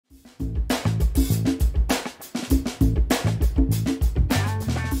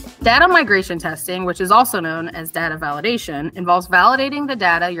Data migration testing, which is also known as data validation, involves validating the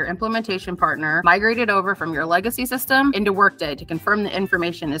data your implementation partner migrated over from your legacy system into Workday to confirm the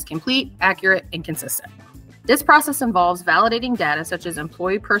information is complete, accurate, and consistent. This process involves validating data such as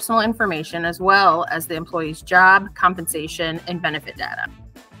employee personal information, as well as the employee's job, compensation, and benefit data.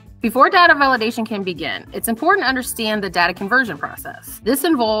 Before data validation can begin, it's important to understand the data conversion process. This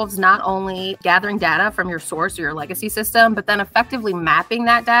involves not only gathering data from your source or your legacy system, but then effectively mapping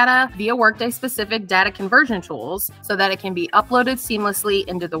that data via Workday-specific data conversion tools so that it can be uploaded seamlessly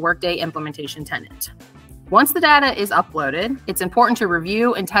into the Workday implementation tenant. Once the data is uploaded, it's important to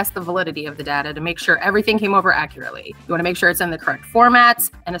review and test the validity of the data to make sure everything came over accurately. You want to make sure it's in the correct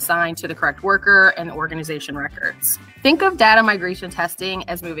formats and assigned to the correct worker and organization records. Think of data migration testing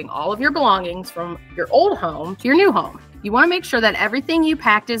as moving all of your belongings from your old home to your new home. You want to make sure that everything you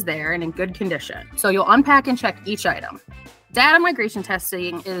packed is there and in good condition. So you'll unpack and check each item. Data migration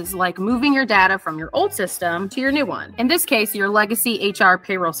testing is like moving your data from your old system to your new one. In this case, your legacy HR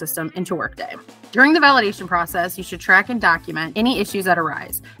payroll system into Workday. During the validation process, you should track and document any issues that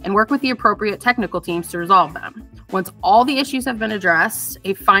arise and work with the appropriate technical teams to resolve them. Once all the issues have been addressed,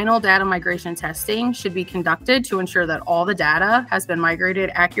 a final data migration testing should be conducted to ensure that all the data has been migrated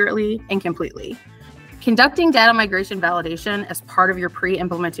accurately and completely. Conducting data migration validation as part of your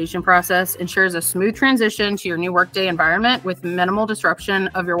pre-implementation process ensures a smooth transition to your new Workday environment with minimal disruption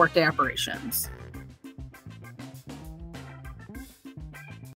of your Workday operations.